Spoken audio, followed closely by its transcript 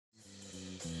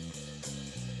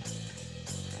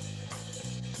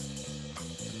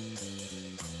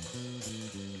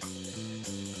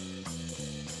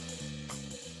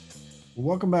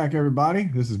Welcome back, everybody.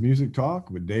 This is Music Talk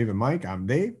with Dave and Mike. I'm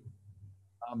Dave.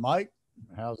 Mike,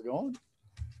 how's it going?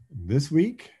 This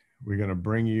week, we're going to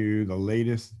bring you the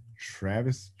latest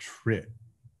Travis Tritt.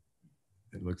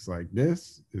 It looks like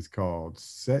this. It's called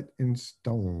Set in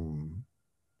Stone.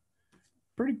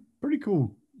 Pretty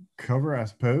cool cover, I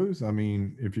suppose. I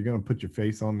mean, if you're going to put your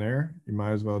face on there, you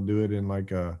might as well do it in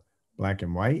like a black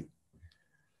and white.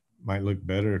 Might look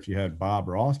better if you had Bob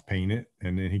Ross paint it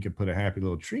and then he could put a happy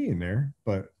little tree in there.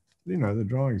 But, the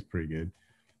drawing's pretty good.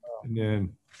 And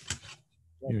then,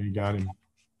 you got him.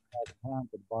 Time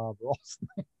for Bob Ross.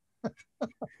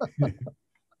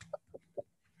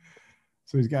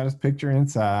 So he's got his picture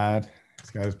inside.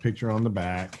 He's got his picture on the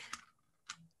back.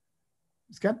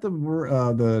 It's got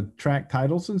the track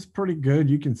titles. It's pretty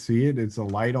good. You can see it. It's a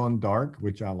light on dark,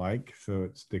 which I like, so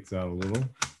it sticks out a little.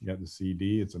 You got the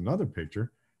CD. It's another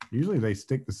picture. Usually they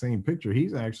stick the same picture.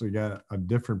 He's actually got a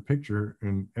different picture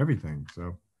and everything.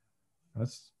 So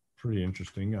that's pretty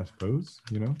interesting, I suppose.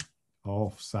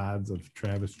 All sides of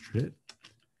Travis Tritt.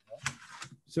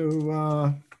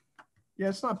 So yeah,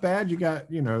 it's not bad. You got,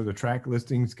 the track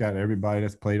listings, got everybody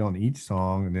that's played on each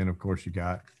song. And then, of course, you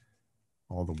got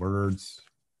all the words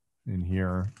in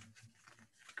here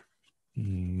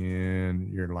and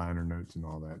your liner notes and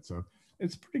all that. So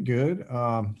it's pretty good.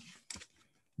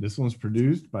 This one's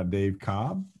produced by Dave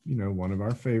Cobb, one of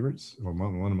our favorites, or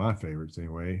one of my favorites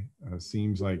anyway.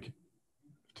 Seems like,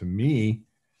 to me,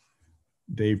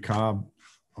 Dave Cobb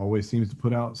always seems to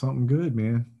put out something good,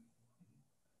 man.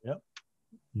 Yep.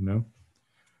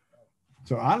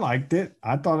 So I liked it.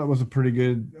 I thought it was a pretty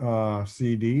good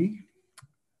CD.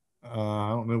 I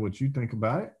don't know what you think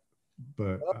about it,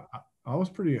 but I was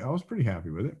pretty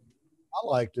happy with it. I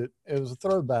liked it. It was a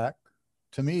throwback.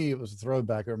 To me, it was a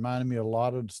throwback. It reminded me a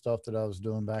lot of the stuff that I was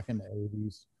doing back in the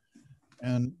 80s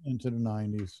and into the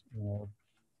 90s.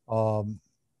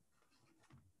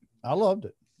 I loved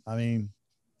it. I mean,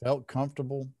 felt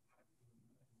comfortable.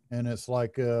 And it's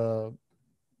like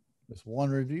this one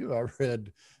review I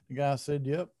read, the guy said,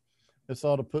 yep, it's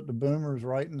ought to put the boomers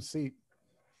right in the seat.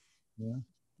 Yeah.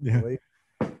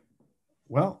 Yeah.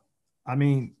 Well, I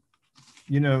mean,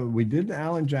 we did the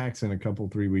Alan Jackson a couple,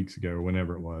 3 weeks ago, or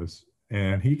whenever it was,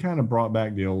 and he kind of brought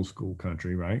back the old school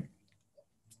country, right?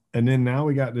 And then now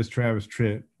we got this Travis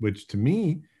Tritt, which to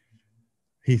me,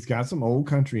 he's got some old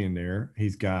country in there.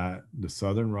 He's got the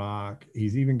Southern rock.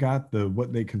 He's even got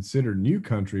what they considered new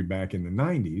country back in the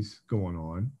 90s going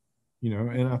on,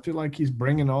 and I feel like he's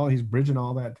bringing he's bridging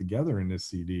all that together in this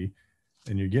CD.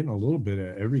 And you're getting a little bit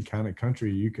of every kind of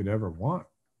country you could ever want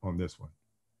on this one.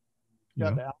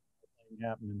 Got that thing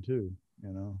happening too,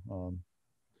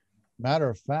 matter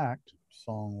of fact,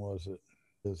 song was it?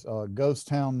 Is Ghost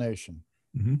Town Nation.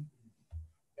 Mm-hmm.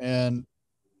 And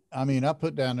I mean, I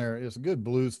put down there, it's a good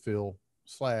blues feel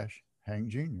 / Hank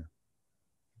Jr.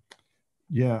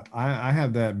 Yeah, I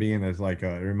have that being as like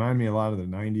it reminded me a lot of the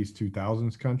 90s,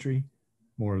 2000s country,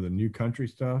 more of the new country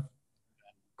stuff.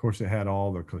 Of course, it had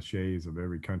all the cliches of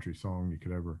every country song you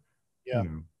could ever,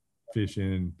 fish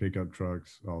in, pickup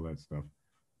trucks, all that stuff.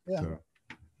 Yeah. So,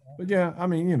 but yeah, I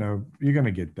mean, you're going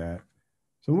to get that.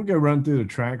 So we'll go run through the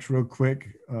tracks real quick.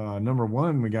 Number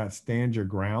one, we got Stand Your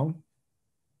Ground,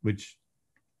 which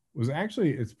was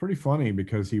actually, it's pretty funny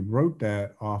because he wrote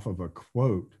that off of a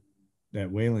quote that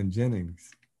Waylon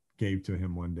Jennings gave to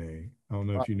him one day. I don't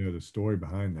know if you know the story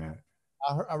behind that.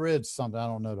 I read something. I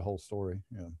don't know the whole story.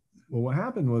 Yeah. Well, what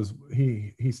happened was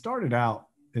he started out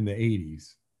in the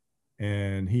 80s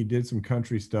and he did some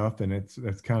country stuff, and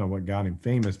that's kind of what got him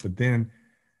famous. But then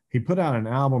he put out an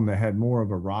album that had more of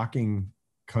a rocking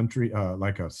country,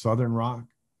 like a Southern rock,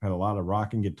 had a lot of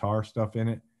rocking guitar stuff in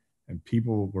it, and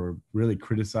people were really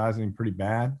criticizing him pretty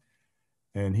bad.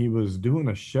 And he was doing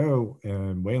a show,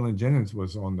 and Waylon Jennings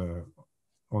was on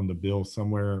the bill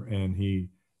somewhere, and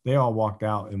they all walked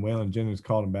out, and Waylon Jennings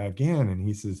called him back in, and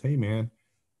he says, "Hey man,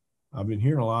 I've been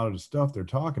hearing a lot of the stuff they're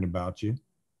talking about you."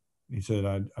 He said,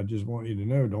 I just want you to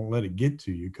know, don't let it get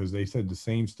to you, because they said the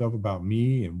same stuff about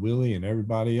me and Willie and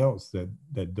everybody else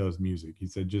that does music. He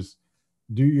said, just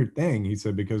do your thing. He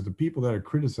said, because the people that are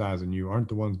criticizing you aren't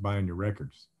the ones buying your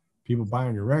records. People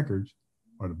buying your records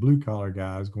are the blue collar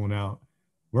guys going out,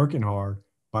 working hard,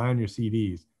 buying your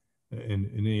CDs. And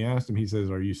then he asked him, he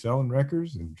says, "Are you selling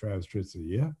records?" And Travis Tritt said,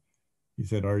 "Yeah." He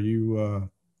said, "Are you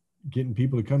getting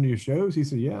people to come to your shows?" He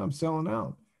said, "Yeah, I'm selling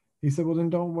out." He said, "Well, then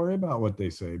don't worry about what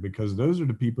they say, because those are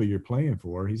the people you're playing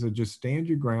for." He said, "Just stand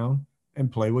your ground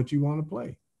and play what you want to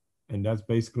play." And that's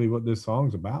basically what this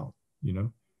song's about,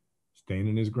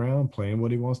 standing his ground, playing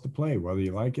what he wants to play, whether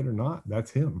you like it or not.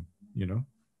 That's him.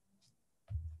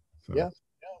 So. Yeah.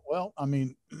 Well, I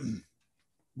mean,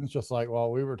 It's just like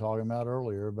what we were talking about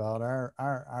earlier about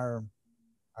our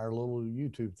little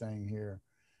YouTube thing here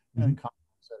Mhm. and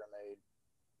comments that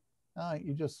are made.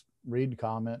 You just read the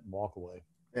comment and walk away.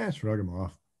 Yeah, shrug them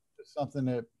off. If it's something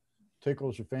that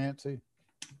tickles your fancy,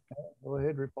 go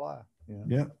ahead and reply. You know,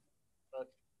 Yeah.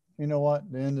 but you know what?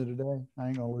 At the end of the day, I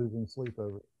ain't gonna lose any sleep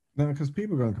over it. No, because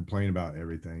people are going to complain about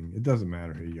everything. It doesn't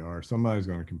matter who you are. Somebody's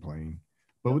going to complain.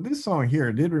 But Yep. with this song here,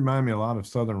 it did remind me a lot of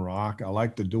Southern rock. I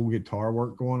like the dual guitar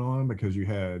work going on because you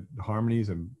had harmonies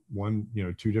and one,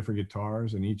 two different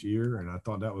guitars in each ear. And I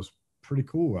thought that was pretty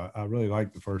cool. I really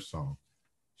liked the first song.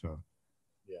 So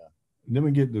Yeah. then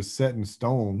we get the Set in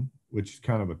Stone, which is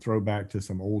kind of a throwback to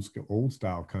some old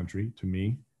style country to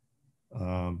me.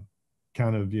 Kind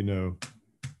of,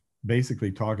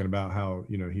 basically talking about how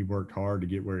he worked hard to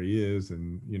get where he is,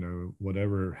 and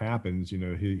whatever happens,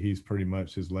 he's pretty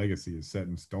much, his legacy is set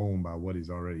in stone by what he's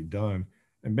already done.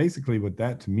 And basically what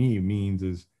that to me means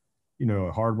is,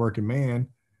 a hardworking man,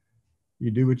 you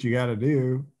do what you got to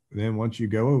do, then once you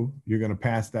go, you're going to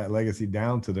pass that legacy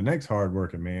down to the next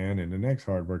hardworking man and the next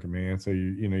hardworking man. So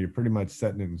you're pretty much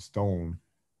setting it in stone.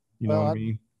 You know Well, what I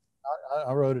mean?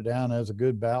 I wrote it down as a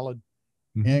good ballad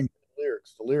Mm-hmm. and good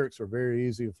lyrics. The lyrics are very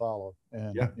easy to follow,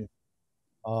 and Yeah.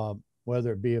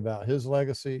 whether it be about his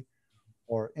legacy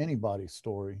or anybody's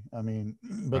story. I mean,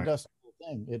 but Right. that's the whole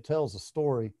thing. It tells a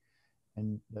story,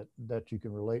 and that you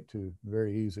can relate to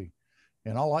very easy.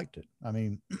 And I liked it. I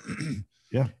mean,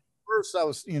 Yeah. first I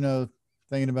was,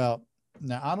 thinking about.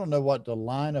 Now I don't know what the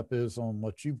lineup is on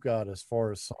what you've got as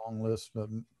far as song list, but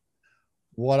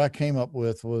what I came up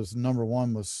with was number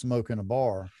one was "Smoke in a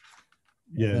Bar,"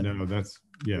 and Yeah. then No, that's,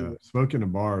 yeah. Smoking a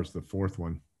bar is the fourth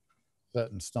one.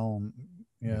 "Set in Stone."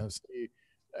 Yeah. Yeah, see,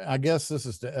 I guess this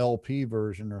is the LP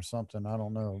version or something. I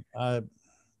don't know. I don't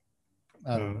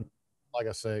Uh, know. Like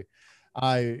I say,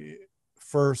 I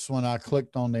first when I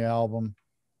clicked on the album,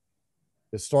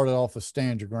 it started off as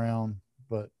 "Stand Your Ground,"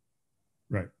 but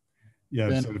right. Yeah.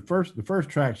 then So the first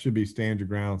track should be Stand Your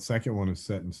Ground. Second one is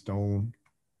Set in Stone.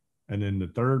 And then the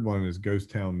third one is Ghost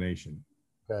Town Nation.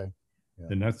 okay, yeah,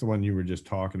 And that's the one you were just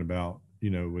talking about,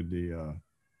 with the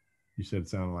you said it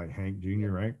sounded like Hank yeah,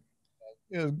 Jr., right?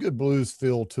 it was a good blues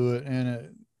feel to it,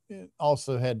 and it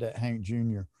also had that Hank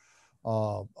Jr.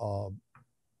 Uh, uh,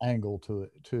 angle to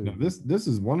it No, too. this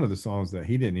is one of the songs that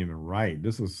he didn't even write.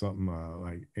 This was something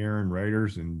like Aaron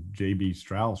Raiders and J.B.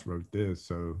 Strauss wrote this.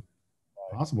 So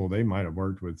Right. possible they might have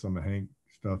worked with some of Hank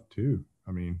stuff too.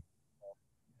 I mean,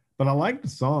 but I like the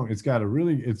song. It's got a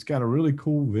really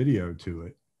cool video to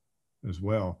it as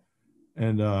well.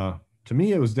 And to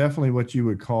me, it was definitely what you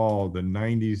would call the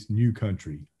 90s new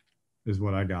country, is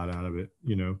what I got out of it.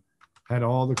 Had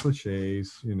all the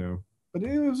cliches, but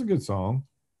it was a good song.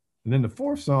 And then the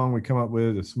fourth song we come up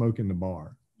with is Smoking a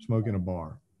Bar,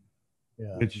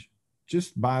 Yeah, which,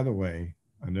 just by the way,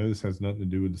 I know this has nothing to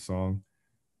do with the song,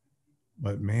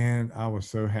 but man, I was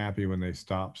so happy when they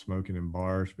stopped smoking in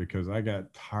bars because I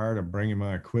got tired of bringing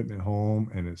my equipment home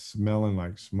and it's smelling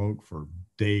like smoke for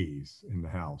days in the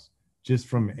house just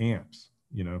from amps.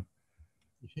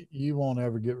 you won't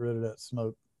ever get rid of that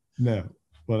smoke. No.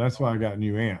 Well, that's why I got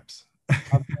new amps.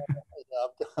 I've,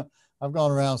 I've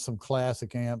gone around some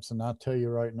classic amps, and I tell you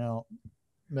right now,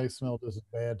 they smell just as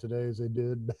bad today as they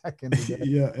did back in the day.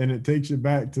 Yeah, and it takes you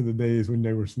back to the days when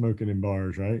they were smoking in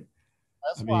bars, right? I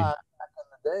That's mean, why back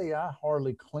in the day I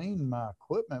hardly cleaned my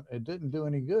equipment. It didn't do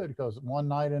any good because one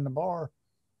night in the bar,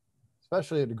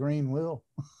 especially at the Green Wheel,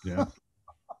 yeah,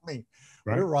 I mean,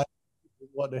 right. we're right.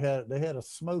 What they had a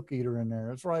smoke eater in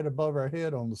there. It's right above our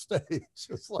head on the stage.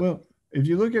 It's like, Well, if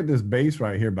you look at this bass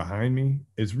right here behind me,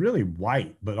 it's really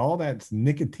white, but all that's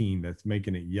nicotine that's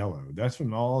making it yellow. That's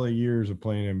from all the years of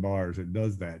playing in bars. It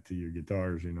does that to your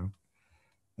guitars. No,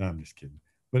 I'm just kidding.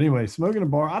 But anyway, smoking a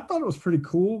bar, I thought it was pretty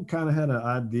cool. Kind of had an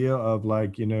idea of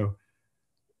like, the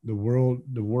world,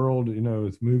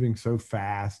 it's moving so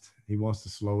fast. He wants to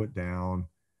slow it down.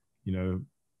 You know,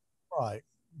 right.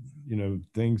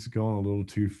 things going a little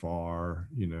too far.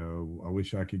 I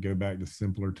wish I could go back to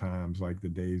simpler times, like the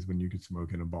days when you could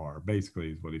smoke in a bar.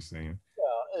 Basically, is what he's saying.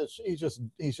 Yeah,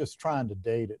 he's just trying to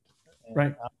date it, and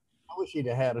Right. I wish he'd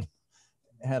have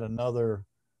had another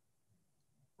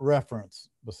reference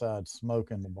besides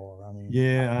smoking the bar. I mean,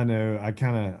 Yeah, I know. I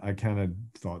kind of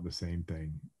thought the same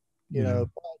thing. you You know, know,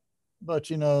 but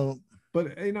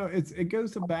but it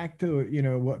goes back to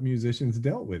what musicians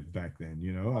dealt with back then.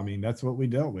 I mean, that's what we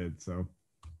dealt with. So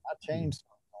I changed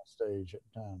on stage at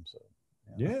times, so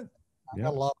yeah, I got yep,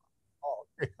 a lot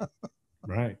of talk.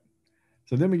 right.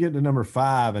 So then we get to number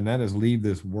 5, and that is "Leave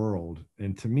This World."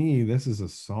 And to me, this is a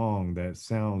song that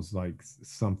sounds like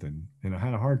something. And I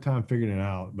had a hard time figuring it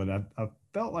out, but I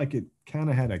felt like it kind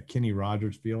of had a Kenny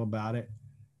Rogers feel about it,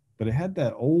 but it had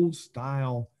that old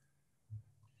style.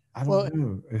 I Well, don't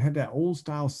know. It had that old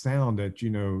style sound that,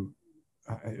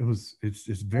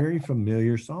 it's very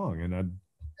familiar song, and had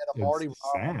a it's Marty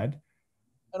sad.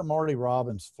 had a Marty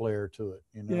Robbins flair to it,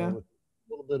 Yeah. with a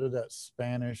little bit of that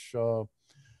Spanish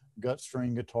gut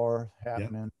string guitar Yep.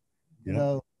 happening, you Yep.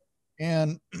 know.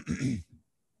 And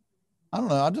I don't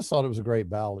know. I just thought it was a great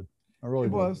ballad. I It really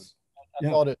did. was. I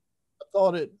Yep. thought it. I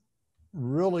thought it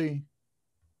really,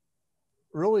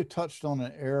 really touched on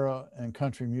an era in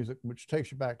country music which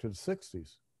takes you back to the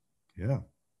 '60s. Yeah.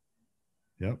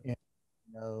 Yep. And,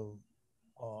 you know,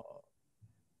 uh,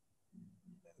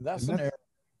 that's And an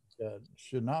that's era that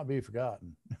should not be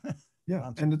forgotten.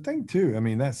 Yeah. And the thing too, I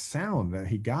mean, that sound that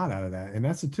he got out of that, and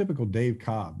that's a typical Dave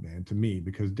Cobb, man, to me,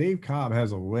 because Dave Cobb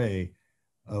has a way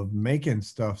of making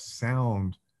stuff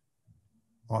sound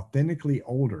authentically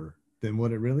older than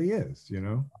what it really is, you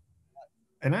know?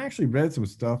 And I actually read some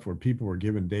stuff where people were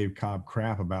giving Dave Cobb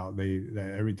crap about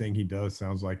that everything he does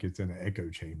sounds like it's in an echo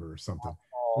chamber or something,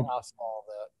 which, I saw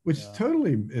that. which Yeah.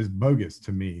 totally is bogus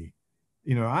to me.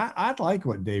 I like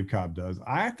what Dave Cobb does.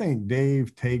 I think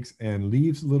Dave takes and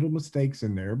leaves little mistakes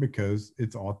in there because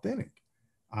it's authentic.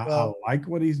 I Well, like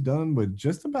what he's done with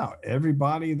just about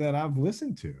everybody that I've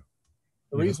listened to.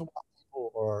 the You know, reason why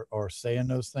people are saying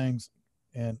those things,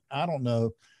 and I don't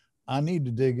know, I need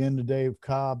to dig into Dave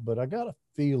Cobb, but I got a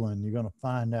feeling you're going to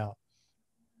find out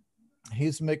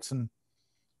he's mixing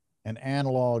an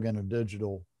analog and a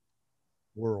digital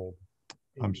world.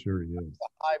 I'm It's sure he is.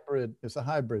 a hybrid. It's a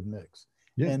hybrid mix,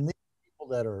 Yeah, and these people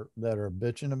that are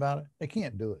bitching about it, they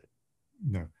can't do it.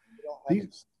 no. They don't have These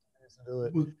experience to do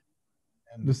it, well,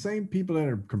 the and same people that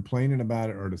are complaining about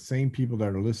it are the same people that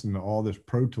are listening to all this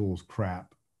Pro Tools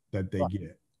crap that they right,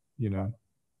 get, you right, know.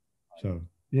 So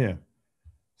yeah.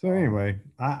 So anyway,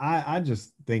 I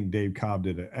just think Dave Cobb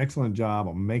did an excellent job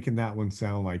of making that one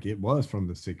sound like it was from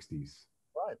the 60s,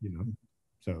 right. you know.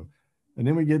 So and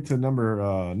then we get to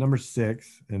number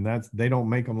 6, and that's They Don't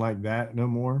Make Them Like That No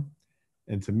More.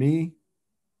 And to me,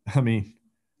 I mean,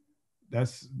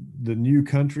 that's the new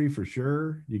country for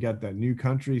sure. You got that new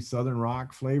country southern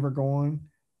rock flavor going.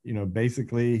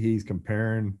 Basically he's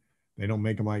comparing They Don't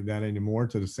Make Them Like That Anymore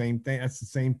to the same thing. That's the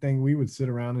same thing we would sit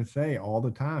around and say all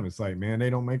the time. It's like, man, they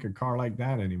don't make a car like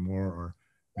that anymore, or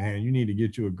man, you need to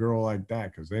get you a girl like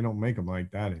that because they don't make them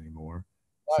like that anymore.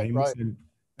 Right, Same, right.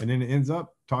 and then it ends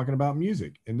up talking about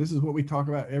music, and this is what we talk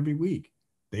about every week.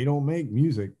 They don't make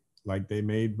music like they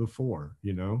made before.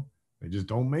 They just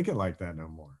don't make it like that no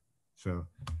more. So,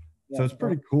 Yeah. so it's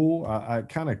pretty cool. I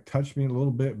kind of touched me a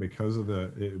little bit because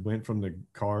it went from the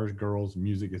cars, girls,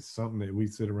 music. It's something that we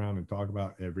sit around and talk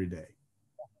about every day.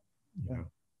 You Yeah. know,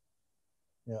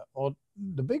 Yeah. Well,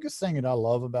 the biggest thing that I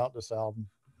love about this album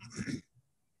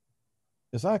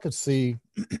is I could see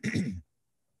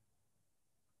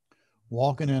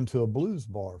walking into a blues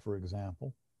bar, for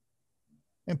example,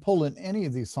 and pulling any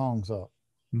of these songs up.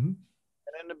 mm-hmm.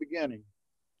 And in the beginning,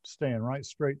 staying right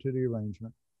straight to the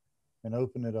arrangement and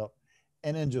open it up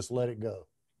and then just let it go.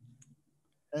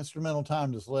 Instrumental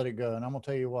time, just let it go. And I'm going to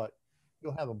tell you what,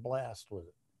 you'll have a blast with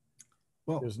it.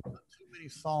 Well, There's not too many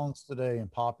songs today in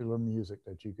popular music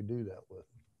that you could do that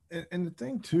with. and the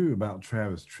thing too about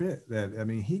Travis Tritt, that I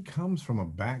mean, he comes from a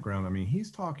background. I mean, he's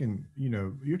talking.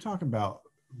 You're talking about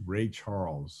Ray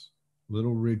Charles,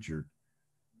 Little Richard,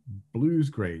 blues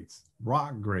greats,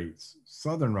 rock greats,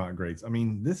 southern rock greats. I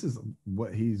mean, this is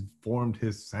what he's formed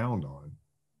his sound on.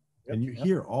 Yep. And you Yep.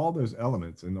 hear all those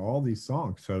elements in all these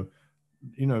songs. So,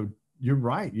 you know, you're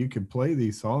right. You could play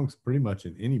these songs pretty much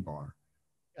in any bar,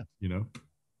 Yeah. you know?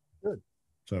 Good.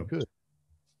 So, Good.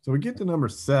 so we get to number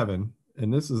 7,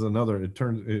 and this is another,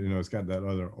 it's got that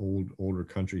other older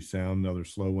country sound, another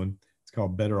slow one. It's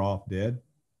called Better Off Dead,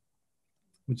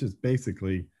 which is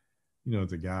basically,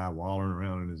 it's a guy wallowing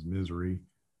around in his misery,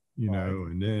 Right.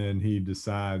 and then he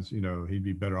decides, he'd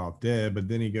be better off dead. But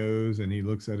then he goes and he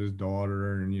looks at his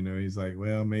daughter, and, he's like,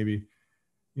 well, maybe,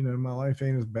 my life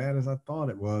ain't as bad as I thought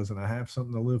it was, and I have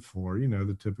something to live for,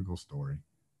 the typical story.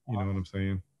 You know what I'm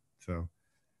saying? So,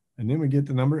 and then we get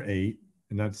to number 8,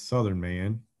 and that's Southern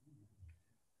Man.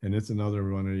 And it's another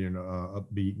one of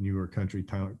upbeat, newer country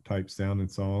type sounding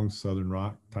songs, Southern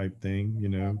rock type thing.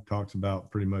 Talks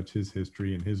about pretty much his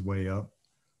history and his way up.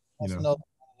 You That's know, another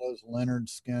one of those Leonard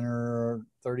Skinner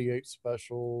 38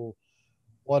 special,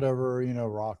 whatever,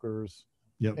 rockers.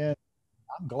 yep, And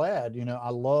I'm glad, I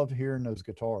love hearing those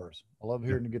guitars. I love yeah.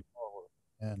 hearing the guitar work.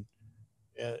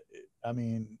 And I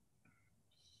mean,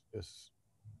 it's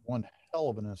one hell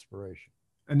of an inspiration.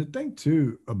 And the thing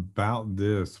too about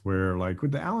this, where like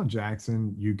with the Alan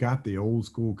Jackson, you got the old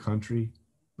school country,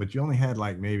 but you only had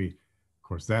like maybe, of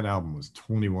course, that album was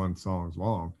 21 songs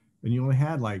long, and you only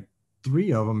had like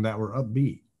 3 of them that were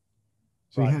upbeat.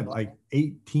 So you Right. had like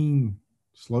 18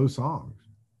 slow songs.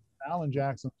 Alan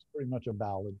Jackson's pretty much a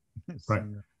ballad Right.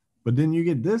 singer. But then you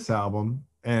get this album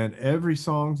and every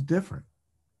song's different.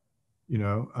 You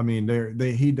know, I mean,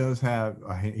 he does have,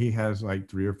 he has like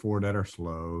 3 or 4 that are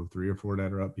slow, 3 or 4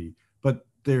 that are upbeat, but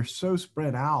they're so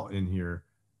spread out in here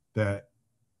that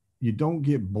you don't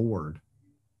get bored.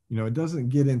 You know, it doesn't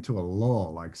get into a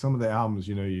lull. Like some of the albums,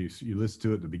 you know, you listen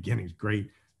to it, the beginning's great.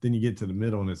 Then you get to the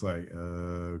middle and it's like,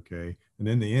 okay. And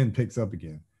then the end picks up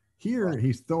again. Here, Right.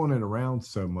 he's throwing it around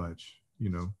so much, you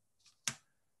know.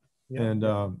 Yeah. And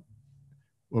Yeah.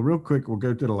 well, real quick, we'll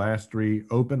go through the last 3.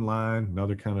 Open Line,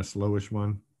 another kind of slowish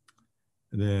one.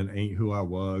 And then Ain't Who I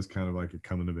Was, kind of like a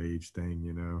coming of age thing,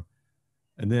 you know.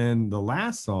 And then the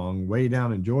last song, Way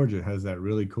Down in Georgia, has that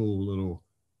really cool little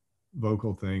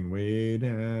vocal thing, Way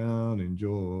Down in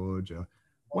Georgia.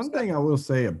 It's One got thing I will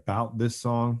say about this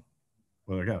song,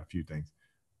 well, I got a few things,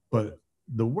 but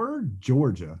the word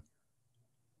Georgia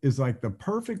is like the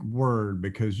perfect word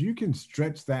because you can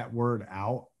stretch that word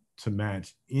out to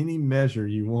match any measure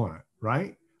you want,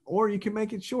 right? Or you can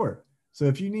make it short. So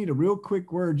if you need a real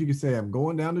quick word, you can say, I'm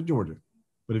going down to Georgia.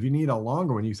 But if you need a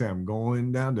longer one, you say, I'm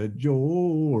going down to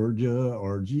Georgia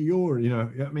or Georgia. You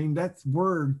know, I mean, that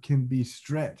word can be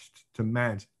stretched to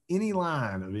match any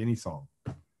line of any song.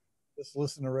 Just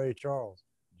listen to Ray Charles.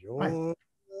 Right. Georgia.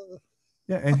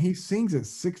 Yeah. And he sings it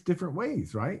 6 different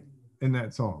ways, right? In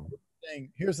that song.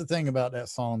 Here's the thing about that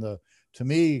song, though. To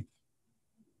me,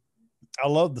 I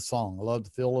love the song. I love the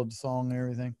feel of the song and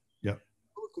everything. Yep.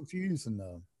 A little confusing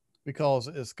though, because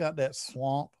it's got that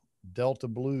swamp Delta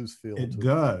blues feel It to it.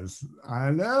 does. I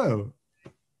know.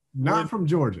 We're Not from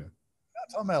Georgia. not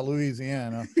talking about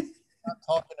Louisiana. Not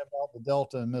talking about the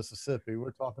Delta in Mississippi.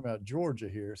 We're talking about Georgia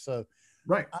here. So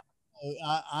Right.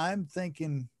 I'm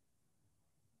thinking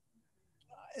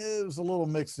it was a little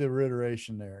mixed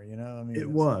iteration there. You know, I mean, It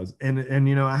was. And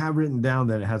you know, I have written down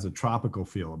that it has a tropical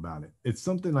feel about it. It's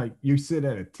something like you sit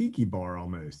at a tiki bar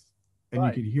almost and you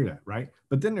right. can hear that, right?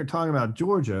 But then they're talking about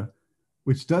Georgia,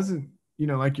 which doesn't, you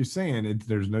know, like you're saying,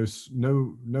 there's no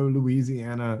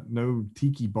Louisiana, no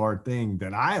tiki bar thing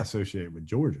that I associate with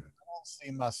Georgia. I don't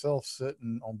see myself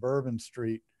sitting on Bourbon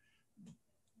Street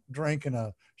drinking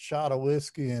a shot of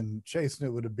whiskey and chasing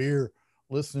it with a beer,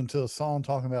 listening to a song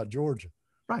talking about Georgia.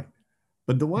 Right.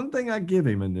 But the one thing I give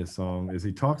him in this song is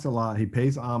he talks a lot, he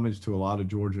pays homage to a lot of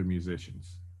Georgia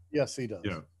musicians. Yes, he You does.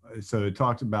 know, so it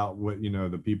talks about what, you know,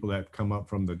 the people that come up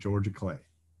from the Georgia clay.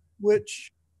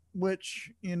 Which, which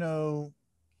you know,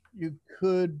 you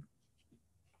could.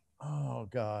 Oh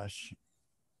gosh,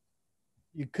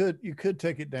 you could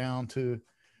take it down to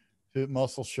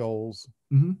Muscle Shoals.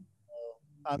 Mm-hmm.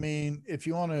 I mean, if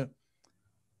you want to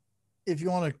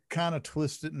kind of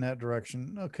twist it in that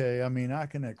direction, okay. I mean, I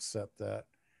can accept that.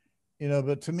 You know,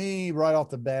 but to me, right off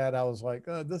the bat, I was like,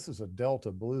 oh, this is a Delta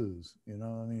blues. You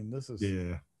know, I mean, this is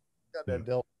Yeah. got Yeah. that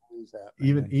Delta blues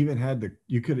happening. Even had the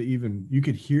you could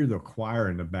hear the choir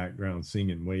in the background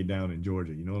singing Way Down in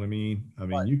Georgia. You know what I mean? I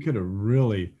mean, Right. you could have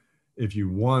really, if you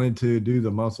wanted to do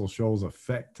the Muscle Shoals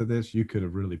effect to this, you could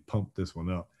have really pumped this one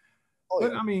up. Oh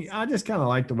But yeah. I mean, I just kind of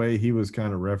like the way he was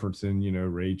kind of referencing, you know,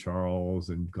 Ray Charles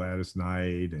and Gladys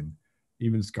Knight and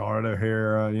even Scarlett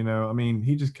O'Hara. You know, I mean,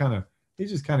 he's just kind of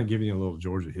giving you a little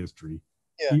Georgia history,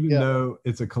 Yeah, even yeah. though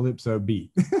it's a calypso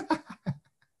beat.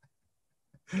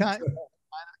 Kind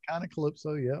kind of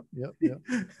calypso. Yep, yep, yep.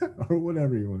 Or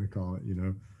whatever you want to call it, you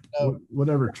know, No,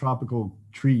 whatever tropical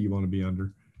tree you want to be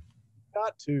under.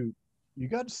 got to you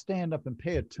got to stand up and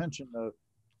pay attention to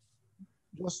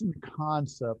just in the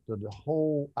concept of the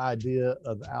whole idea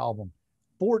of the album.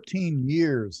 14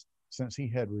 years since he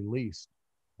had released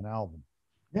an album.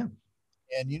 Yeah.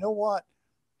 And you know what?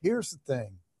 Here's the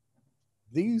thing.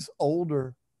 These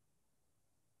older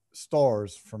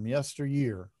stars from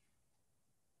yesteryear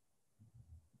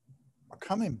are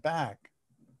coming back,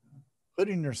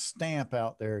 putting their stamp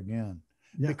out there again.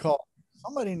 Yeah. Because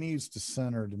somebody needs to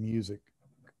center the music,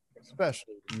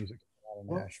 especially the music out of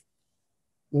Nashville.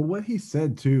 Well, what he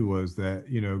said too was that,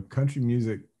 you know, country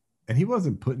music, and he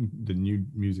wasn't putting the new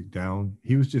music down.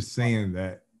 He was just saying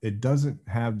that it doesn't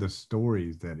have the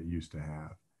stories that it used to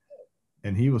have.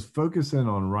 And he was focusing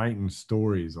on writing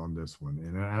stories on this one.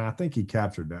 And I think he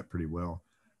captured that pretty well.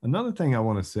 Another thing I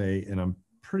want to say, and I'm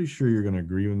pretty sure you're going to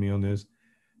agree with me on this.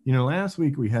 You know, last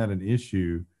week we had an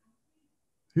issue.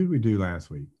 Who did we do last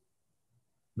week?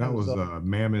 That was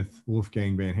Mammoth,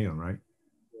 Wolfgang Van Halen, right?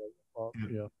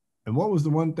 Yeah. And what was the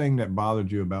one thing that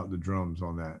bothered you about the drums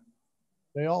on that?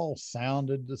 They all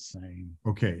sounded the same.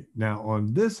 Okay, now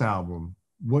on this album,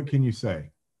 what can you say?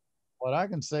 What I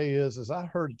can say is I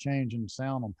heard a change in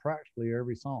sound on practically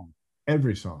every song.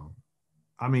 Every song.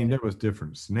 I mean, And there it was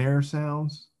different snare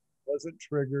sounds. wasn't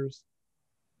triggers,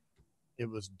 it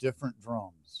was different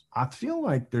drums. I feel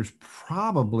like there's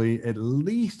probably at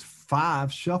least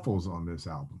five shuffles on this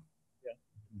album, Yeah.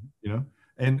 Mhm. you know?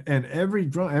 And every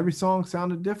drum, every song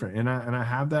sounded different. And I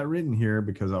have that written here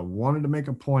because I wanted to make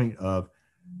a point of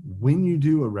when you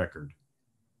do a record,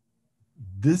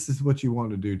 this is what you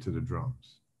want to do to the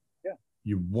drums. Yeah.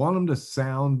 You want them to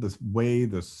sound the way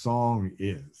the song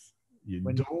is. You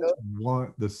When you don't go,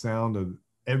 want the sound of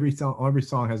every song. Every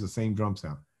song has the same drum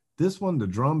sound. This one, the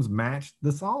drums match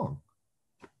the song.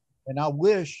 and I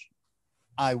wish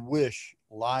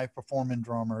live performing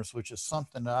drummers, which is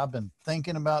something that I've been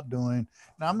thinking about doing.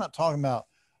 Now I'm not talking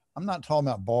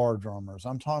about bar drummers.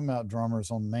 I'm talking about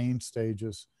drummers on main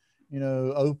stages,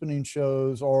 opening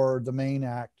shows or the main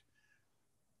act,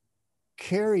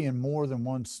 carrying more than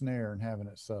one snare and having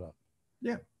it set up.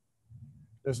 Yeah,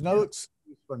 There's no yeah.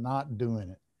 excuse for not doing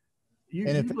it. You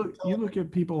And if you look you look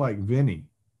at people like Vinny,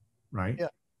 right? yeah,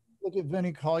 look at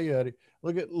Vinny Colaiuta,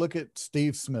 look at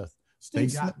Steve Smith. They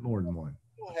Steve Smith got more than one.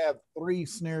 will have three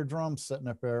snare drums sitting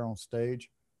up there on stage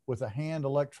with a hand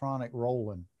electronic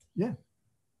rolling. Yeah,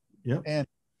 yeah. And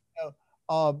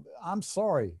I'm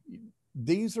sorry,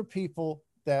 these are people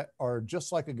that are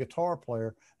just like a guitar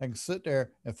player and can sit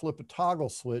there and flip a toggle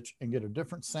switch and get a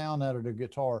different sound out of their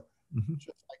guitar, Mm-hmm.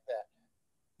 just like that.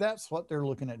 That's what they're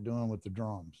looking at doing with the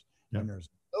drums. Yeah. And there's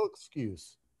no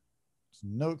excuse.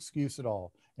 There's no excuse at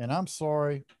all. And I'm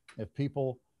sorry if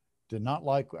people did not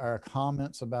like our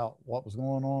comments about what was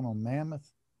going on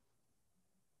Mammoth.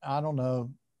 I don't know.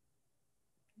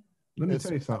 Let me It's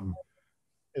tell you something.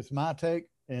 it's my take,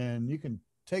 and you can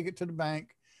take it to the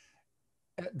bank.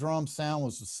 That drum sound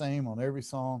was the same on every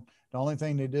song. The only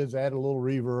thing they did is add a little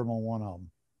reverb on one of them.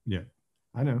 Yeah,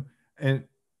 I know. And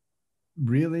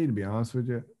really, to be honest with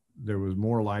you, there was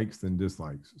more likes than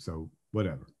dislikes. So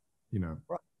whatever, you know.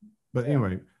 Right. But Yeah.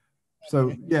 anyway,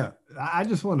 so yeah, I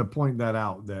just wanted to point that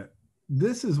out that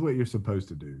this is what you're supposed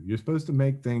to do. You're supposed to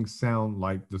make things sound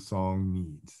like the song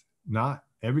needs, not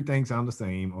everything sound the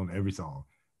same on every song.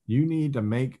 You need to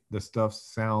make the stuff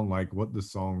sound like what the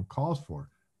song calls for.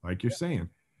 Like you're saying,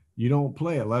 you don't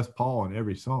play a Les Paul in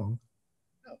every song.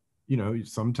 No. You know,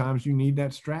 sometimes you need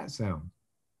that Strat sound.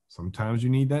 Sometimes you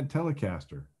need that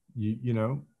Telecaster. You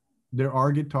know, there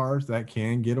are guitars that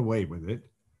can get away with it,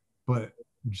 but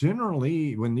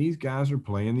generally when these guys are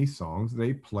playing these songs,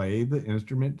 they play the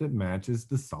instrument that matches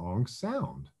the song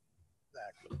sound,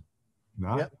 Exactly.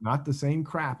 not Yep. not the same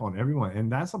crap on everyone. And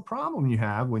that's a problem you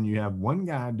have when you have one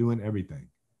guy doing everything.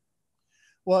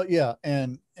 Well, yeah,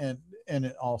 and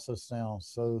it also sounds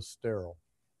so sterile.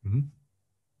 Mm-hmm.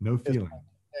 No It's feeling. like,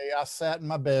 hey, I sat in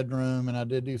my bedroom and I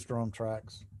did these drum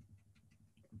tracks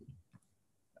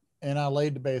and I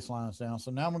laid the bass lines down.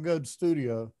 So now I'm gonna go to the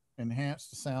studio, enhance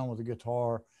the sound with a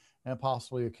guitar and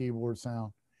possibly a keyboard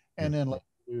sound, Yep. and then let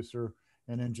the producer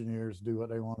and engineers do what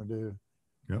they want to do.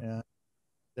 Yep. And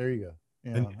there you go.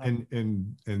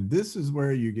 And and this is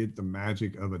where you get the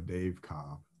magic of a Dave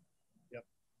Cobb. Yep.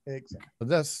 Exactly. But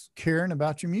that's caring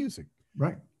about your music.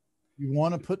 Right. You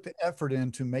want to put the effort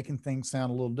into making things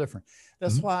sound a little different.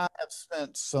 That's Mm-hmm. why I've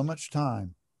spent so much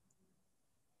time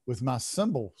with my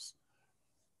cymbals.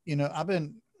 I've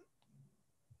been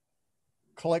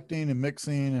collecting and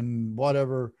mixing and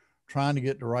whatever, trying to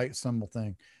get the right cymbal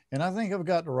thing. And I think I've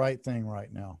got the right thing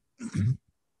right now. Mm-hmm.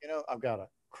 I've got a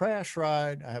crash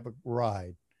ride. I have a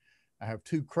ride. I have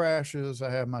two crashes. I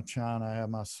have my china. I have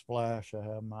my splash. I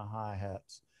have my hi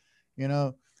hats.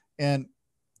 And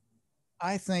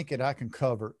I think that I can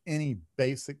cover any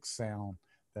basic sound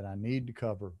that I need to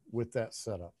cover with that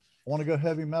setup. I want to go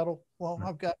heavy metal. Well,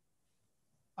 Right.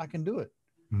 I can do it.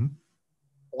 Mm-hmm.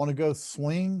 I want to go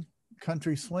swing,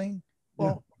 country swing. Yeah.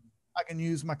 Well, I can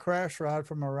use my crash ride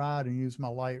for my ride and use my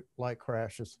light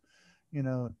crashes, you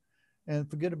know, and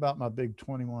forget about my big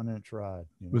 21-inch ride.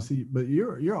 But see, but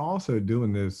you're also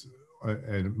doing this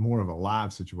at more of a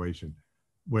live situation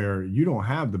where you don't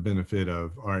have the benefit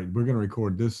of, all right, we're going to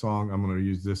record this song, I'm going to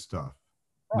use this stuff.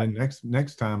 Right. And then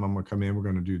next time I'm going to come in, we're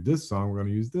going to do this song, we're going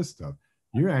to use this stuff.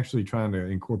 You're actually trying to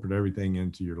incorporate everything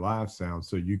into your live sound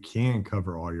so you can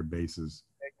cover all your bases.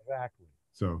 Exactly.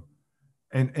 So,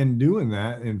 and doing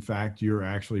that, in fact, you're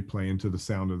actually playing to the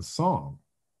sound of the song.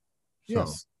 So,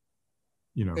 Yes.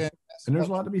 and there's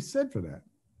a lot to be said for that.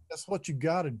 That's what you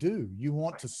got to do. You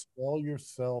want to sell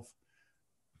yourself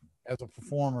as a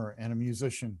performer and a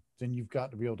musician, then you've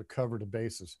got to be able to cover the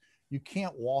bases. You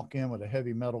can't walk in with a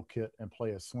heavy metal kit and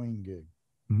play a swing gig.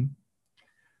 Mhm.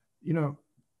 You know,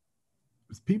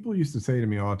 people used to say to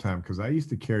me all the time, because I used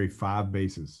to carry 5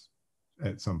 basses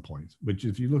at some points, which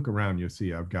if you look around, you'll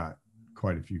see I've got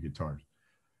quite a few guitars.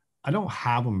 I don't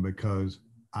have them because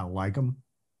I like them.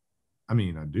 I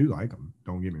mean, I do like them,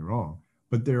 don't get me wrong,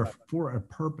 but they're for a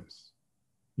purpose.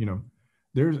 You know,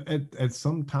 there's at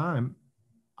some time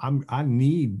I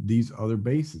need these other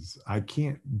basses. I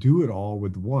can't do it all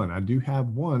with one. I do have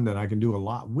one that I can do a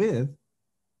lot with,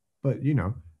 but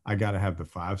I got to have the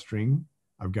 5 string.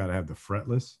 I've got to have the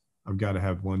fretless. I've got to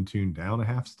have one tuned down a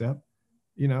half step.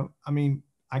 I mean,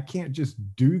 I can't just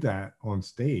do that on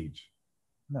stage.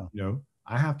 No,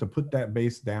 I have to put that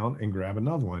bass down and grab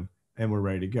another one, and we're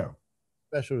ready to go.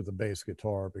 especially with the bass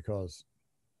guitar, because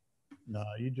no,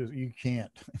 you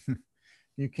can't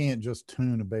you can't just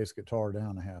tune a bass guitar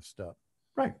down a half step.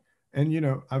 Right.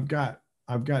 And I've got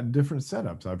different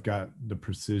setups. I've got the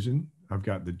precision, I've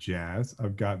got the jazz,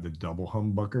 I've got the double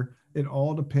humbucker. It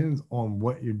all depends on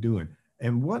what you're doing.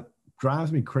 And what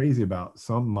drives me crazy about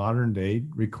some modern day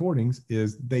recordings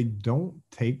is they don't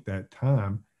take that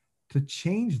time to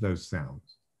change those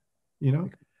sounds, you know?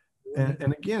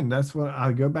 And again, that's what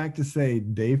I go back to say,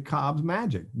 Dave Cobb's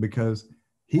magic, because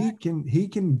he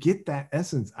can get that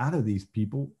essence out of these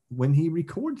people when he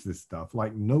records this stuff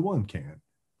like no one can,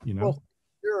 you know. Well,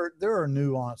 there are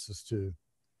nuances too,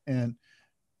 and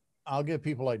I'll get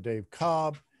people like Dave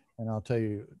Cobb, and I'll tell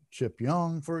you Chip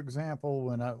Young, for example.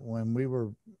 When we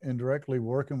were indirectly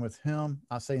working with him,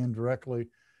 I say indirectly,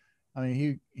 I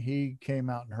mean he came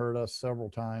out and heard us several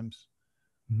times,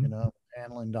 Mm-hmm.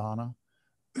 handling Donna,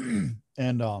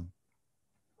 and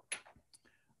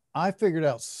I figured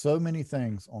out so many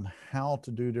things on how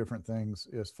to do different things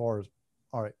as far as,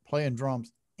 all right, playing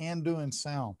drums and doing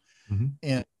sound. Mm-hmm.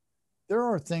 And there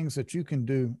are things that you can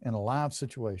do in a live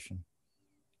situation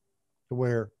to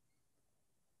where,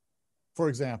 for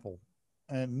example,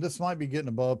 and this might be getting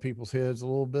above people's heads a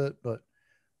little bit, but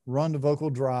run the vocal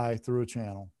dry through a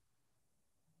channel.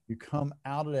 You come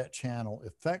out of that channel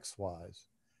effects wise,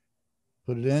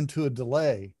 put it into a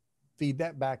delay, feed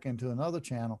that back into another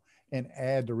channel, and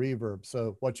add the reverb.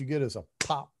 So what you get is a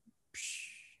pop.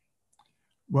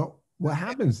 Well, what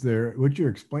happens there, what you're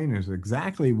explaining is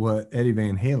exactly what Eddie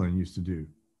Van Halen used to do.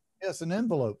 Yes, an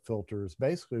envelope filter is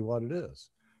basically what it is.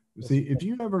 See, if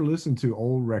you ever listen to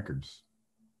old records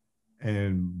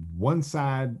and one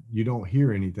side you don't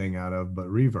hear anything out of but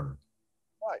reverb,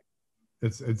 Right.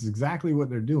 it's exactly what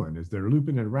they're doing is they're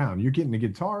looping it around. You're getting the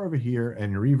guitar over here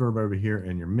and your reverb over here,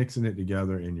 and you're mixing it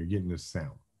together and you're getting this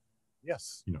sound.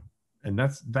 Yes. And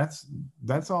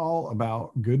that's all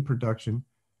about good production.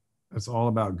 That's all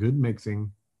about good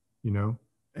mixing, you know,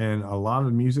 and a lot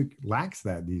of music lacks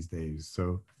that these days.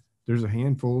 So there's a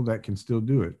handful that can still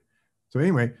do it. So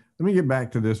anyway, let me get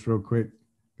back to this real quick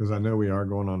because I know we are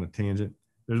going on a tangent.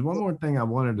 There's one more thing I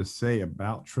wanted to say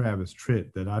about Travis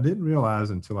Tritt that I didn't realize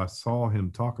until I saw him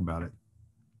talk about it.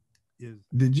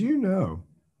 Did you know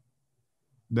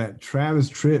that Travis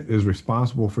Tritt is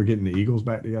responsible for getting the Eagles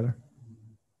back together?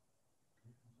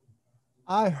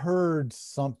 I heard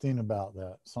something about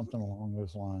that, something along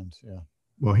those lines. Yeah.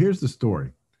 Well, here's the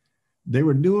story. They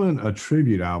were doing a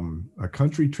tribute album, a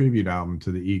country tribute album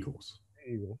to the Eagles.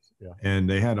 Eagles. Yeah. And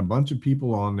they had a bunch of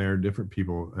people on there, different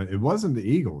people. It wasn't the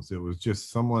Eagles, it was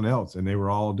just someone else, and they were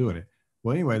all doing it.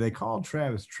 Well, anyway, they called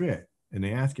Travis Tritt and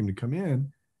they asked him to come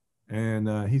in.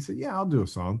 And he said, yeah, I'll do a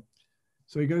song.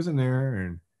 So he goes in there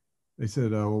and they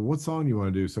said, well, what song do you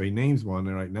want to do? So he names one.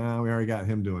 They're like, nah, we already got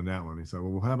him doing that one. He said,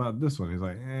 well, how about this one? He's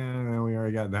like, we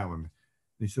already got that one. And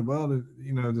he said, well,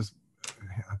 this,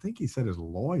 I think he said his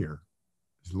lawyer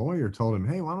told him,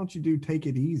 hey, why don't you do Take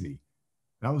It Easy?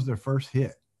 That was their first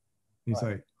hit. He's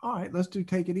like, all right, let's do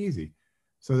Take It Easy.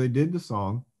 So they did the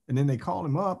song, and then they called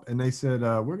him up and they said,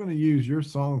 we're going to use your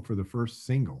song for the first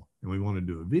single, and we want to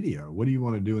do a video. What do you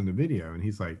want to do in the video? And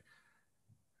he's like,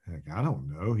 I don't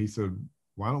know. He said,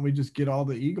 why don't we just get all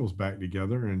the Eagles back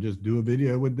together and just do a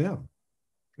video with them?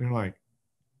 And they're like,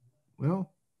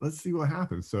 well, let's see what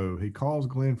happens. So he calls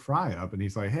Glenn Fry up and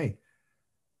he's like, hey,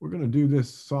 we're going to do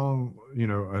this song,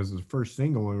 as the first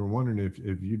single. And we're wondering if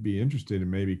you'd be interested in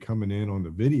maybe coming in on the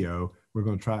video. We're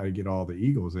going to try to get all the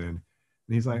Eagles in. And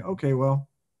he's like, okay, well,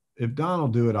 if Don will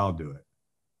do it, I'll do it.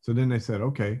 So then they said,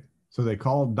 okay. So they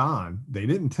called Don. They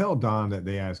didn't tell Don that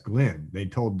they asked Glenn. They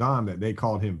told Don that they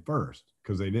called him first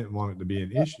because they didn't want it to be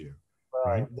an issue.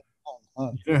 Right?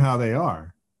 You know how they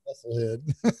are.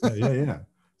 Yeah.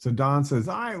 So Don says,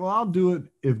 all right, well, I'll do it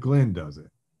if Glenn does it.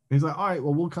 And he's like, all right,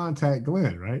 well, we'll contact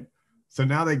Glenn, right? So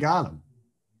now they got him.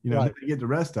 Then they get the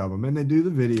rest of them and they do the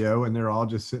video and they're all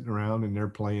just sitting around and they're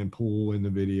playing pool in the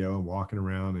video and walking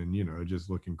around and, just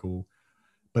looking cool.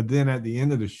 But then at the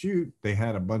end of the shoot, they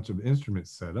had a bunch of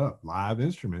instruments set up, live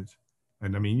instruments.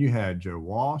 And I mean, you had Joe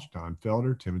Walsh, Don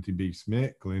Felder, Timothy B.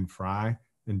 Smith, Glenn Fry,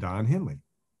 and Don Henley. And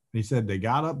he said they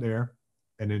got up there,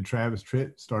 and then Travis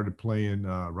Tritt started playing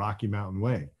Rocky Mountain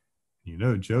Way. You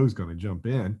know, Joe's going to jump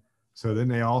in. So then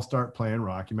they all start playing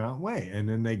Rocky Mountain Way. And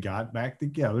then they got back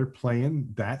together playing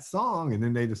that song. And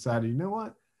then they decided, you know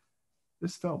what?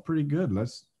 This felt pretty good.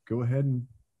 Let's go ahead and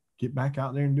get back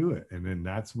out there and do it. And then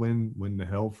that's when the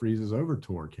Hell Freezes Over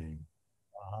tour came.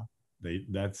 Uh-huh.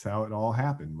 That's how it all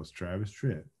happened, was Travis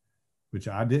Tritt, which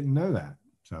I didn't know that.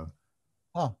 So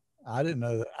I didn't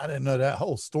know that. I didn't know that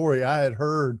whole story. I had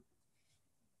heard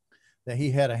that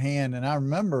he had a hand, and I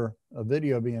remember a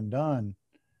video being done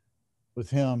with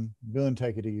him doing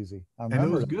Take It Easy. I remember,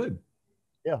 and it was good.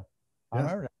 Yeah. I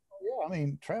remember that. Yeah, I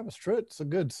mean, Travis Tritt's a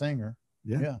good singer.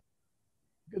 Yeah.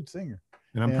 Good singer.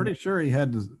 And I'm pretty sure he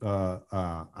had to,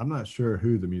 I'm not sure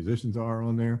who the musicians are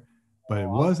on there, but it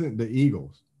wasn't the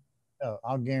Eagles. No,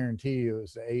 I'll guarantee you it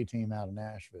was the A-Team out of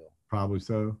Nashville. Probably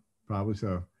so. Probably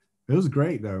so. It was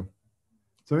great, though.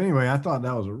 So anyway, I thought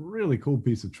that was a really cool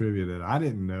piece of trivia that I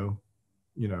didn't know,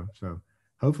 you know. So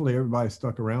hopefully everybody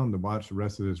stuck around to watch the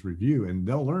rest of this review, and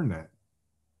they'll learn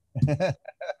that.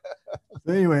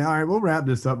 So anyway, all right, we'll wrap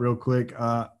this up real quick.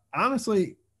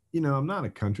 Honestly, you know, I'm not a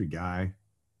country guy,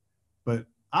 but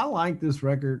I like this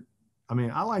record. I mean,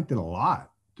 I liked it a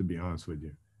lot, to be honest with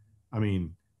you. I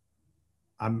mean,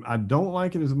 I don't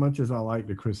like it as much as I like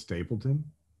the Chris Stapleton,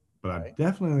 but I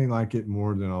definitely like it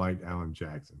more than I liked Alan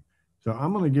Jackson. So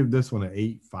I'm going to give this one an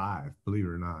 8.5, believe it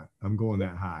or not. I'm going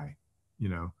that high, you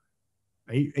know.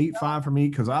 8.5 for me,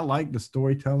 because I like the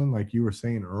storytelling, like you were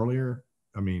saying earlier.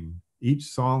 I mean, each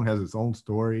song has its own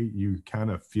story. You kind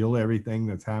of feel everything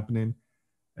that's happening.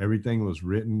 Everything was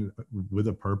written with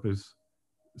a purpose.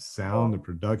 Sound, the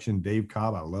production, Dave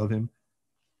Cobb, I love him.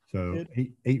 So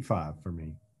 8.5 for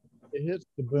me. It hits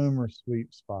the boomer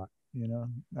sweet spot, you know.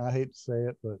 I hate to say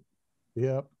it, but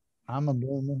yep, I'm a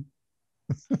boomer.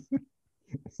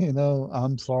 You know,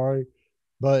 I'm sorry,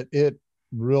 but it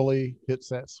really hits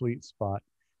that sweet spot.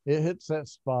 It hits that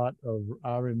spot of,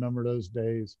 I remember those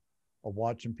days of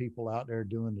watching people out there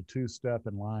doing the two-step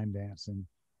and line dancing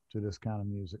to this kind of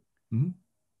music. Mm-hmm.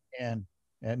 And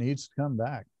it needs to come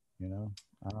back, you know.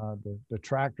 The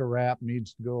tractor rap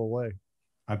needs to go away.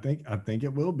 I think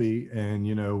it will be. And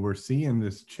you know, we're seeing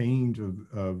this change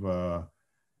of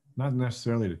not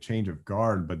necessarily the change of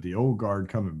guard, but the old guard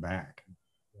coming back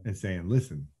and saying,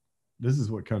 listen, this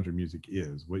is what country music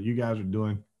is. What you guys are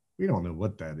doing, we don't know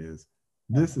what that is.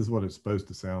 This is what it's supposed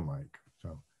to sound like.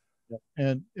 So,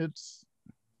 and it's,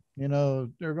 you know,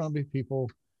 there are going to be people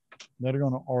that are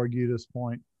going to argue this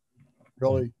point.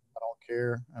 Really, I don't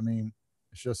care. I mean,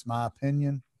 it's just my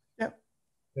opinion. Yep.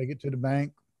 Take it to the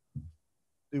bank.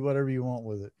 Do whatever you want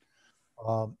with it.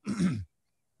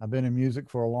 I've been in music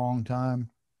for a long time,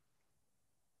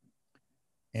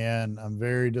 and I'm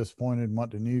very disappointed in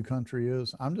what the new country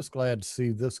is. I'm just glad to see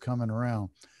this coming around.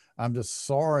 I'm just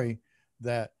sorry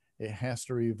that it has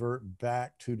to revert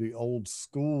back to the old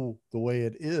school the way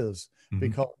it is,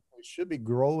 because we should be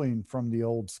growing from the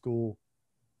old school,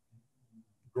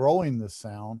 growing the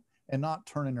sound, and not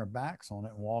turning our backs on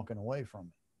it and walking away from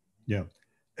it. Yeah.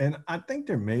 And I think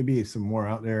there may be some more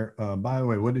out there. By the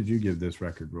way, what did you give this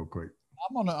record real quick?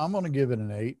 I'm gonna give it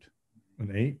an 8.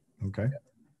 An 8? Okay. Yeah.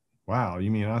 Wow.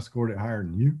 You mean I scored it higher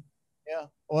than you? Yeah.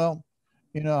 Well,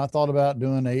 you know, I thought about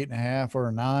doing 8.5 or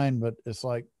a 9, but it's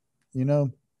like, you know,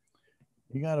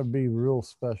 you got to be real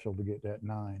special to get that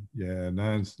 9. Yeah,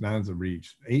 nine's a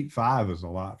reach. 8.5 is a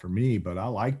lot for me, but I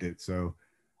liked it. So,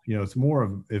 you know, it's more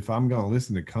of, if I'm going to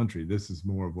listen to country, this is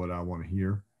more of what I want to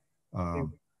hear.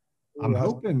 I'm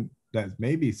hoping that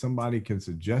maybe somebody can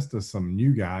suggest us some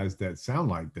new guys that sound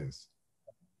like this.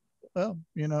 Well,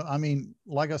 you know, I mean,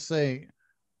 like I say,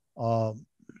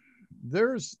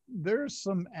 there's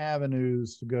some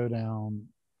avenues to go down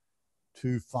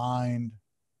to find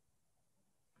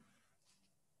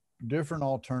different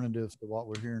alternatives to what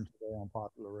we're hearing today on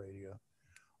popular radio.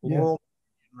 Yeah. Laurel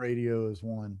radio is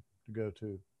one to go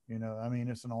to. You know, I mean,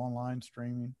 it's an online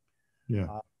streaming. Yeah,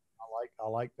 I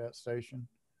like that station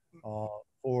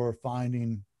for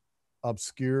finding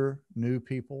obscure new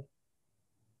people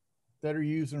that are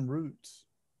using roots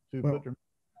to put their,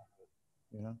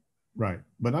 you know. Right.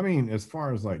 But I mean, as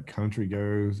far as like country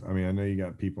goes, I mean, I know you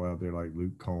got people out there like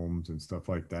Luke Combs and stuff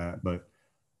like that, but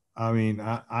I mean,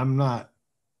 I'm not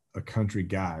a country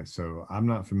guy, so I'm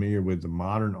not familiar with the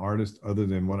modern artist other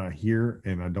than what I hear,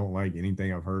 and I don't like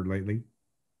anything I've heard lately,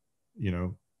 you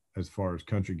know, as far as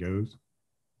country goes.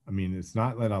 I mean, it's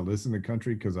not that I listen to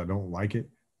country because I don't like it.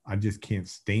 I just can't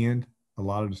stand a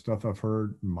lot of the stuff I've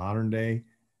heard modern day,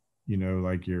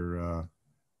 like your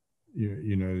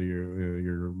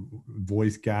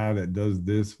voice guy that does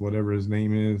this, whatever his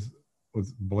name is,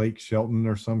 was Blake Shelton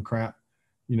or some crap.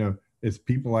 It's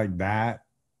people like that.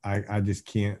 I just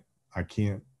can't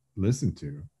listen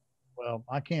to. Well,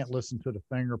 I can't listen to the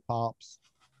finger pops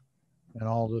and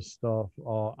all this stuff.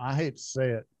 I hate to say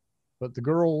it, but the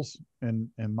girls in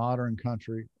modern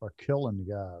country are killing the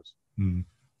guys. Mm,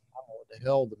 I don't know what the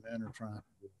hell the men are trying to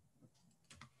do.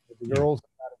 But the yeah, girls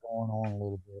got it going on a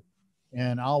little bit.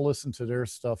 And I'll listen to their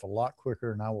stuff a lot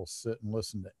quicker than I will sit and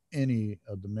listen to any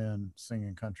of the men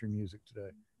singing country music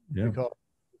today yeah, because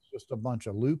it's just a bunch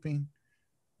of looping,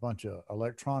 bunch of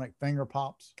electronic finger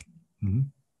pops, hmm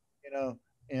you know,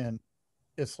 and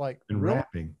it's like, and really?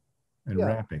 rapping, and Yeah.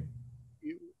 rapping.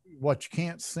 You, what you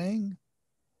can't sing?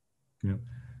 Yeah.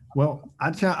 Well,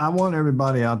 I want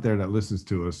everybody out there that listens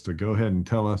to us to go ahead and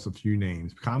tell us a few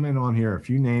names. Comment on here a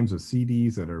few names of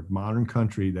CDs that are modern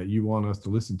country that you want us to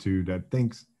listen to that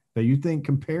you think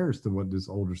compares to what this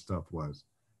older stuff was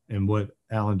and what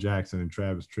Alan Jackson and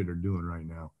Travis Tritt are doing right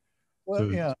now. Well, So,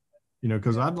 yeah,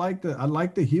 because yeah, I'd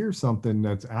like to hear something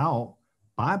that's out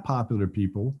by popular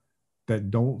people that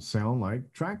don't sound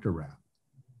like tractor rap.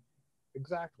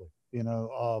 exactly.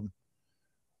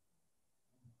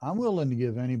 I'm willing to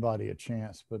give anybody a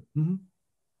chance, but Mhm.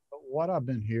 what I've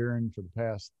been hearing for the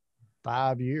past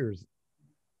 5 years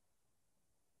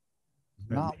is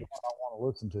At not what least I want to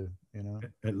listen to.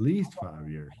 at least 5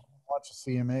 years. Watch the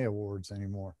CMA awards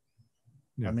anymore.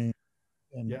 I Yeah. mean,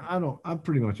 and Yeah, I don't. I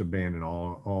pretty much abandoned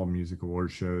all music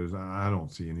award shows. I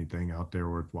don't see anything out there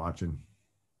worth watching.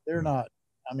 they're Yeah, not.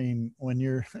 I mean, when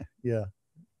you're, yeah,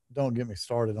 don't get me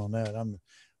started on that.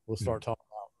 We'll yeah, start talking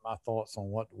about my thoughts on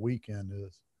what the weekend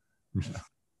is.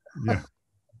 yeah.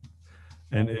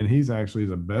 And he's actually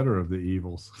the better of the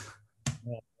evils.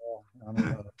 Yeah, I don't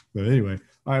know. But anyway,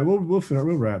 all right, we'll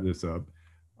wrap this up.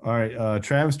 All right,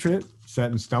 Travis Tritt,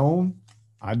 Set in Stone.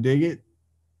 I dig it.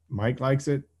 Mike likes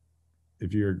it.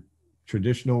 If you're a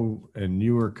traditional and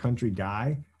newer country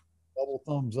guy, Double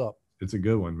thumbs up. it's a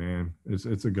good one, man. It's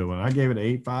a good one. I gave it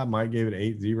 8.5. Mike gave it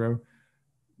 8.0.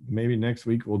 Maybe next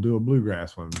week we'll do a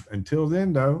bluegrass one. Until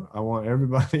then, though, I want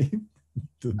everybody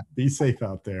to be safe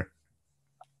out there.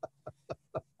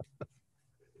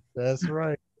 That's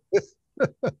right.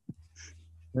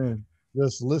 And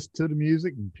just listen to the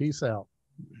music and peace out.